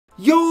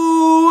Yo,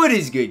 what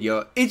is good,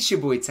 yo? It's your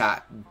boy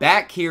Ty,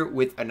 back here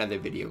with another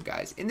video,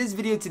 guys. In this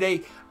video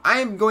today, I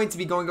am going to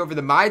be going over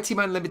the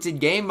MyTEAM Unlimited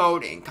game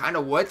mode and kind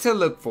of what to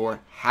look for,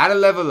 how to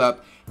level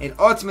up, and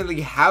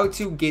ultimately how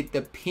to get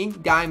the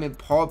pink diamond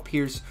Paul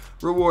Pierce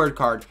reward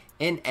card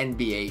in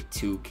NBA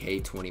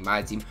 2K20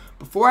 MyTEAM.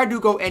 Before I do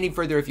go any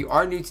further, if you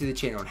are new to the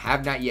channel and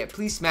have not yet,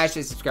 please smash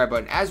that subscribe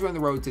button as we're on the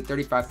road to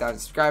 35,000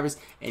 subscribers,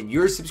 and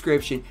your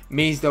subscription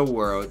means the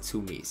world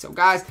to me. So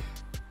guys,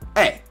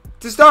 hey,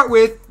 to start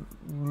with,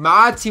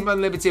 MyTEAM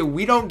Unlimited,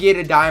 we don't get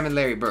a diamond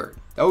Larry Bird.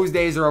 Those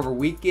days are over.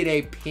 We get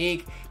a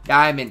pink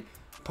diamond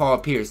Paul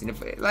Pierce. And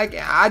if,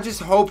 I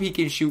just hope he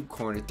can shoot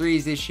corner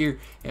threes this year.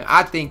 And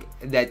I think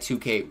that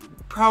 2K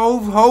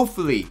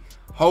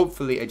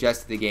hopefully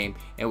adjusted the game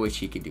in which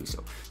he can do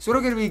so. So what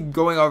I'm going to be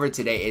going over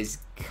today is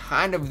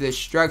kind of the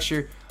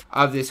structure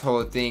of this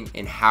whole thing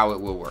and how it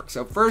will work.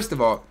 So first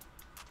of all,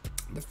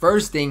 the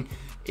first thing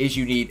is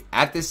you need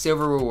at the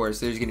silver rewards,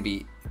 there's going to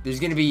be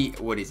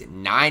what is it,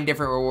 9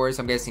 different rewards.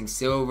 I'm guessing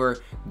silver,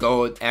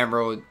 gold,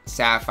 emerald,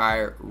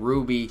 sapphire,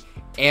 ruby,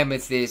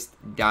 amethyst,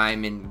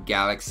 diamond,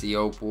 galaxy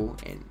opal,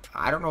 and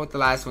I don't know what the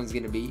last one's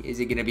going to be. Is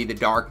it going to be the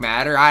dark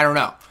matter? I don't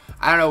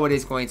know what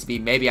it's going to be.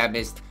 Maybe I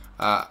missed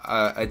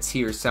a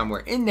tier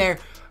somewhere in there.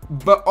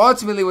 But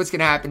ultimately what's going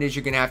to happen is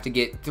you're going to have to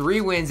get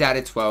 3 wins out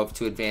of 12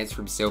 to advance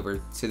from silver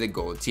to the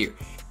gold tier.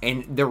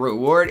 And the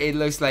reward, it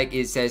looks like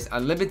it says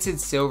unlimited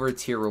silver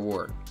tier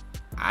reward.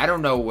 I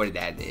don't know what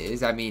that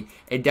is. I mean,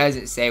 it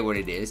doesn't say what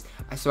it is,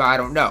 so I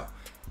don't know.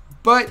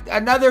 But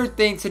another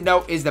thing to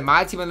note is the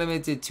MyTEAM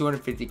Unlimited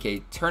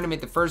 250K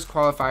tournament. The first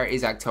qualifier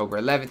is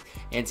October 11th,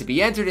 and to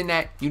be entered in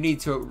that, you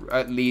need to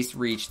at least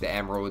reach the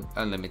Emerald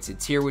Unlimited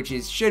tier, which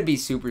should be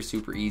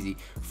super easy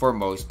for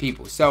most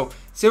people. So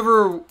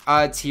silver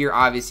tier,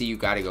 obviously you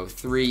got to go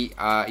 3. You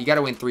got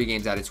to win 3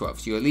 games out of 12.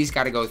 So you at least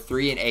got to go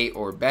 3 and 8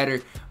 or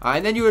better,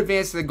 and then you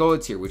advance to the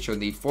gold tier, which you'll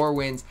need 4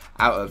 wins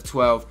out of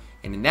 12.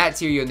 And in that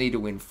tier, you'll need to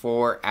win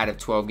 4 out of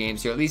 12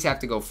 games. So you at least have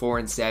to go 4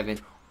 and 7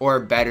 or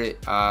better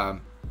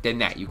than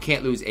that. You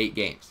can't lose 8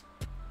 games.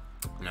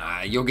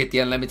 You'll get the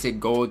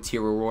unlimited gold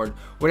tier reward,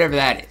 whatever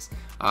that is.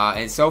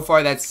 And so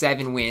far, that's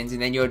 7 wins.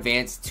 And then you'll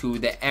advance to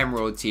the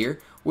emerald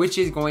tier, which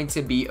is going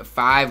to be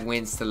 5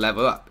 wins to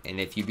level up. And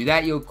if you do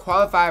that, you'll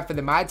qualify for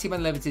the MyTEAM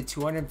Unlimited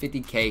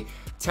 250K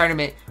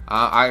tournament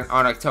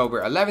on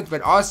October 11th.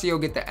 But also, you'll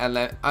get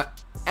the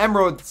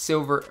emerald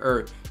silver,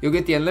 or you'll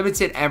get the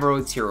unlimited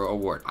emerald tier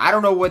award. I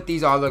don't know what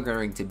these all are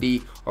going to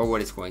be or what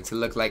it's going to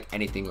look like,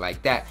 anything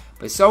like that.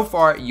 But so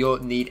far,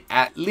 you'll need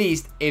at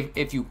least,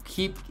 if you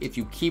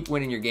keep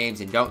winning your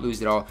games and don't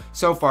lose it all.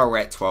 So far, we're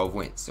at 12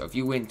 wins. So if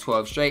you win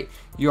 12 straight,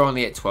 you're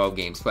only at 12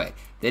 games played.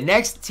 The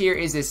next tier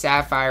is the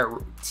sapphire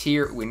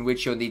tier, in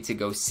which you'll need to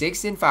go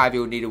 6 and 5.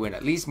 You'll need to win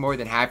at least more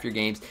than half your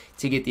games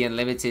to get the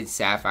unlimited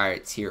sapphire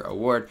tier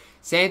award.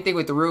 Same thing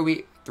with the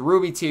ruby. The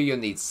ruby tier, you'll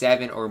need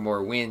 7 or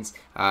more wins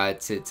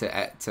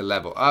to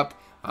level up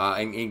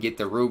and get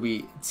the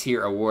ruby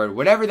tier award,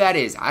 whatever that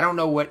is. I don't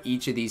know what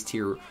each of these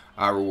tier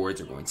rewards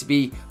are going to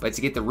be, but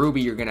to get the ruby,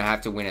 you're going to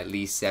have to win at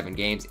least 7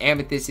 games.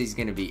 Amethyst is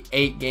going to be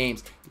 8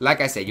 games. Like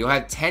I said, you'll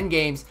have 10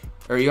 games,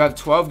 or you have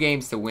 12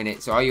 games to win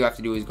it. So all you have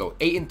to do is go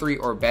 8 and 3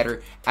 or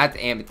better at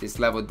the amethyst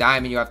level.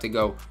 Diamond, you have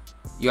to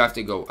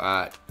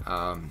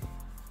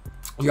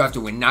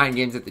win 9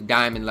 games at the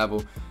diamond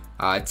level.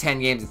 10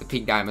 games at the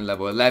pink diamond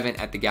level, 11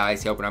 at the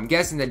galaxy open. I'm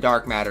guessing the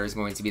dark matter is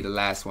going to be the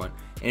last one,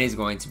 and is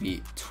going to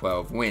be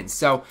 12 wins.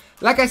 So,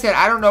 like I said,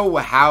 I don't know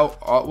what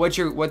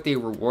the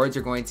rewards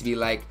are going to be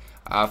like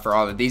for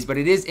all of these, but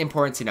it is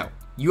important to know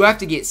you have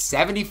to get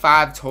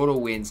 75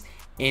 total wins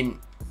in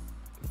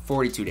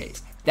 42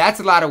 days. That's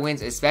a lot of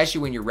wins,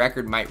 especially when your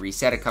record might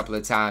reset a couple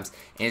of times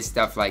and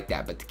stuff like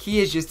that. But the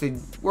key is just to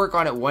work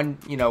on it one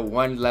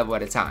level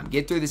at a time.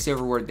 Get through the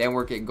silver reward, then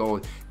work at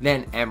gold,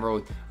 then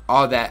emerald,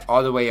 all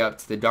the way up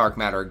to the dark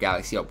matter or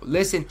galaxy opal.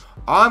 Listen,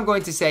 all I'm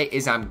going to say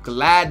is I'm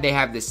glad they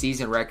have the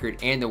season record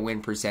and the win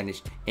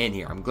percentage in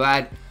here. I'm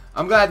glad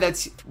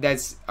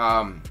that's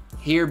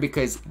here,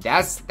 because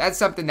that's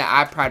something that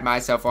I pride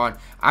myself on.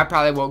 I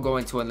probably won't go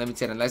into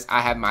unlimited unless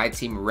I have my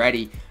team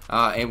ready,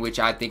 in which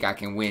I think I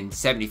can win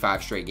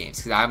 75 straight games,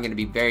 because I'm going to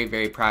be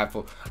very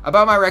prideful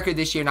about my record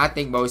this year, and I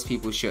think most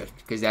people should,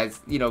 because that's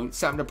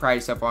something to pride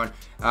yourself on.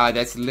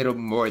 That's a little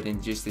more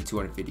than just the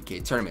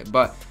 250K tournament.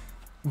 But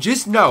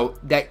just know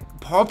that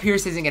Paul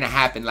Pierce isn't going to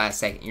happen last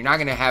second. You're not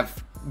going to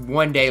have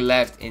 1 day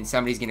left and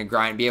somebody's going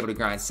to be able to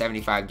grind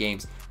 75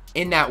 games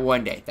in that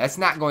 1 day. That's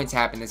not going to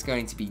happen. That's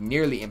going to be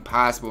nearly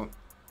impossible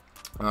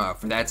for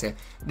that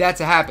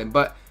to happen.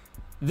 But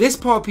this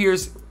Paul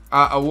Pierce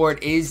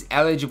award is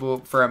eligible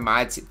for the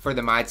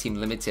MyTEAM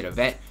Limited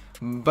event,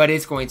 but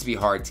it's going to be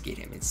hard to get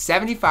him. It's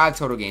 75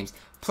 total games.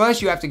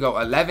 Plus, you have to go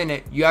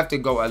 11. You have to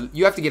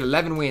get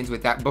 11 wins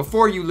with that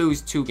before you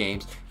lose 2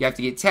 games. You have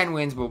to get 10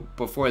 wins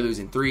before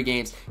losing 3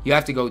 games. You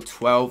have to go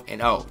 12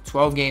 and 0,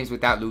 12 games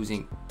without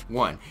losing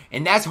 1,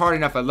 and that's hard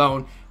enough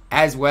alone.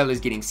 As well as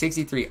getting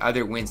 63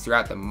 other wins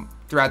throughout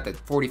the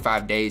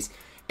 45 days.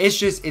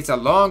 it's a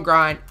long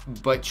grind,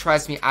 but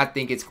trust me, I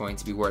think it's going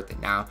to be worth it.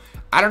 Now,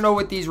 I don't know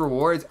what these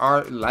rewards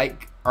are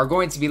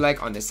going to be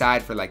like on the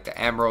side for like the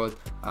emerald,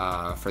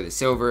 for the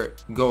silver,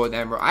 gold,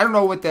 emerald. I don't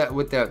know what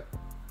the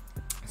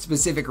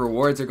specific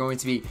rewards are going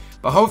to be,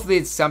 but hopefully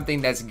it's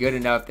something that's good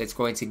enough that's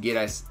going to get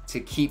us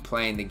to keep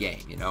playing the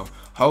game, you know.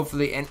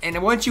 Hopefully,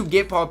 and once you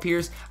get Paul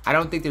Pierce, I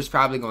don't think there's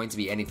probably going to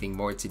be anything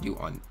more to do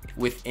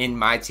within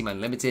MyTEAM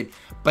Unlimited,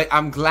 but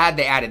I'm glad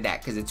they added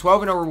that, because the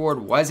 12-0 reward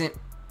wasn't,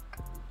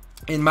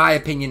 in my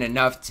opinion,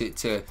 enough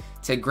to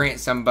grant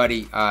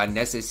somebody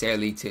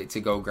necessarily to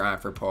go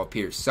grind for Paul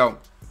Pierce. So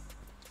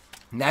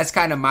that's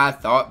kind of my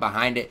thought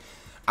behind it.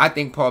 I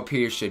think Paul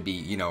Pierce should be,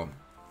 you know,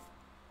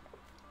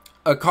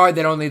 a card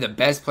that only the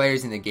best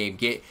players in the game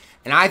get.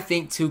 And I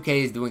think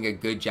 2K is doing a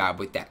good job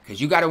with that,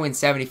 because you got to win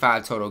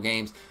 75 total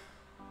games.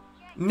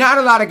 Not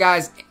a lot of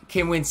guys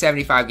can win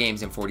 75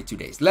 games in 42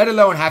 days, let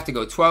alone have to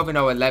go 12-0,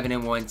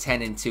 11-1,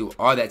 10-2,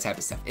 all that type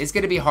of stuff. It's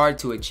going to be hard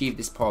to achieve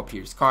this Paul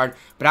Pierce card,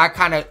 but I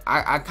kind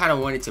of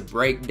wanted to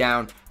break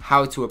down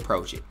how to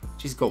approach it.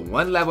 Just go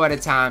one level at a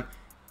time.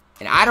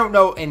 And I don't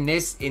know in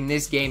this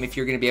game if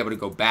you're going to be able to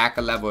go back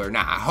a level or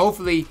not.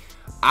 Hopefully,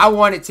 I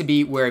want it to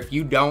be where if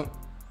you don't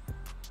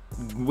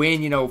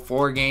win, you know,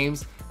 4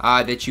 games,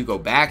 that you go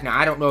back. Now,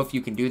 I don't know if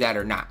you can do that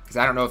or not, because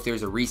I don't know if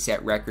there's a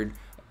reset record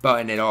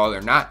button at all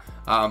or not.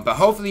 But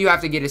hopefully you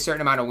have to get a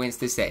certain amount of wins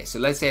to stay. So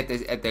let's say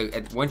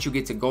once you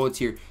get to gold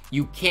tier,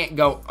 you can't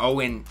go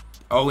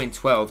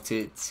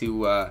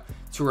 0-12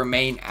 to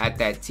remain at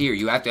that tier.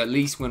 You have to at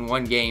least win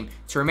 1 game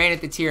to remain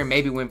at the tier, and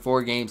maybe win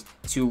 4 games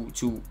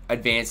to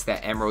advance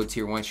that emerald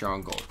tier once you're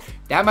on gold.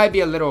 That might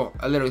be a little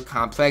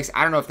complex.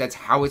 I don't know if that's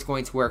how it's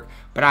going to work,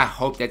 but I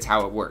hope that's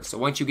how it works. So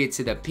once you get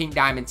to the pink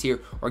diamond tier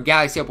or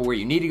galaxy opal, where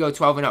you need to go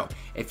 12-0,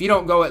 if you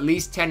don't go at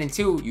least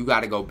 10-2, you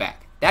got to go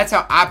back. That's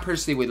how I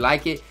personally would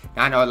like it.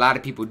 Now, I know a lot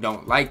of people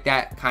don't like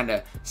that kind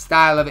of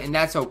style of it, and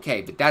that's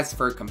okay, but that's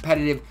for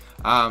competitive.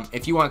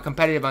 If you want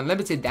competitive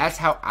unlimited, that's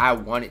how I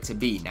want it to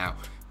be. Now,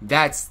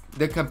 that's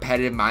the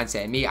competitive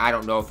mindset in me. I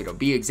don't know if it'll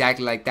be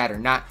exactly like that or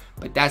not,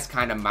 but that's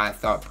kind of my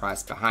thought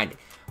process behind it.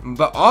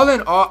 But all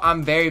in all,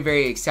 I'm very,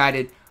 very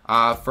excited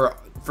for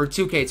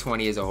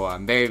 2K20 as a whole.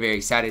 I'm very, very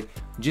excited.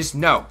 Just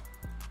know,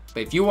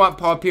 but if you want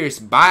Paul Pierce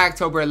by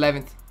October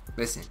 11th,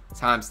 listen,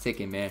 time's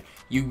ticking, man.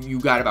 You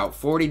got about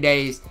 40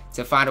 days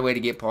to find a way to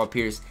get Paul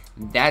Pierce.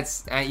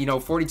 That's,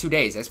 42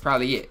 days. That's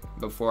probably it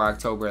before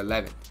October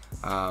 11th.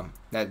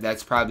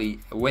 That's probably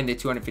when the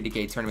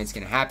 250K tournament's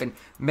going to happen.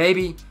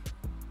 Maybe.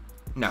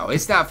 No,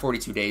 it's not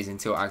 42 days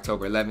until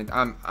October 11th.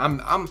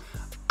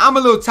 I'm a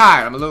little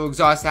tired. I'm a little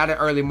exhausted. I had an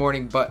early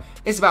morning, but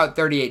it's about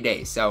 38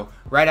 days. So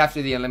right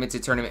after the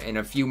Unlimited tournament, in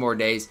a few more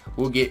days,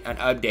 we'll get an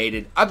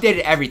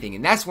updated everything.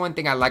 And that's one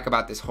thing I like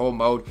about this whole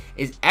mode,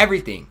 is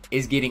everything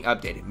is getting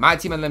updated.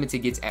 MyTEAM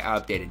Unlimited gets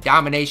updated.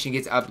 Domination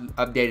gets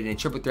updated, and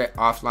Triple Threat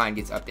Offline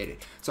gets updated.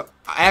 So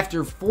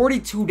after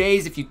 42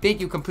 days, if you think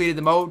you completed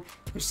the mode,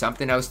 there's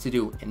something else to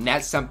do. And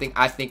that's something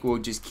I think will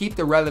just keep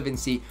the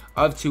relevancy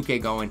of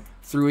 2K going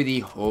through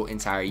the whole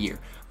entire year.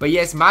 But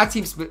yes,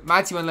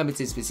 MyTEAM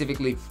Unlimited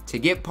specifically, to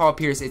get Paul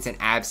Pierce, it's an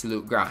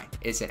absolute grind.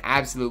 It's an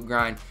absolute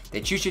grind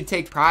that you should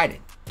take pride in.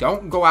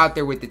 Don't go out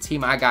there with the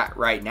team I got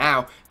right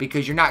now,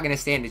 because you're not going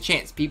to stand a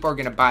chance. People are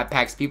going to buy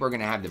packs. People are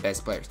going to have the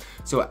best players.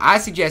 So I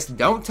suggest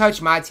don't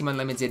touch MyTEAM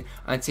Unlimited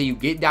until you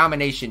get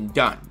Domination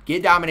done.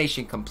 Get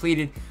Domination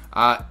completed,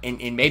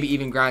 and maybe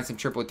even grind some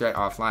Triple Threat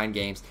Offline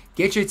games.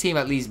 Get your team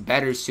at least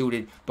better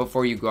suited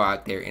before you go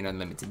out there in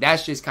Unlimited.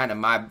 That's just kind of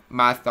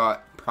my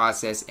thought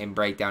process and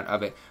breakdown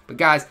of it. But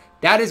guys,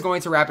 that is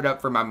going to wrap it up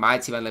for my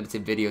MyTEAM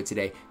Unlimited video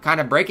today, kind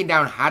of breaking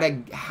down how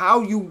do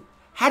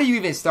you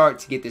even start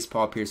to get this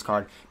Paul Pierce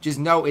card. Just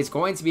know it's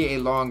going to be a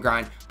long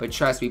grind, but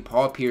trust me,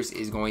 Paul Pierce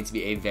is going to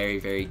be a very,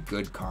 very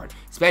good card,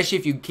 especially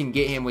if you can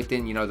get him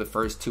within, the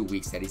first 2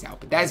 weeks that he's out.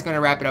 But that is going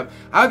to wrap it up.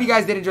 I hope you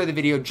guys did enjoy the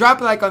video.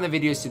 Drop a like on the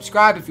video,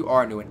 subscribe if you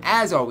are new, and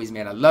as always,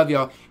 man, I love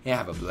y'all, and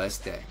have a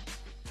blessed day.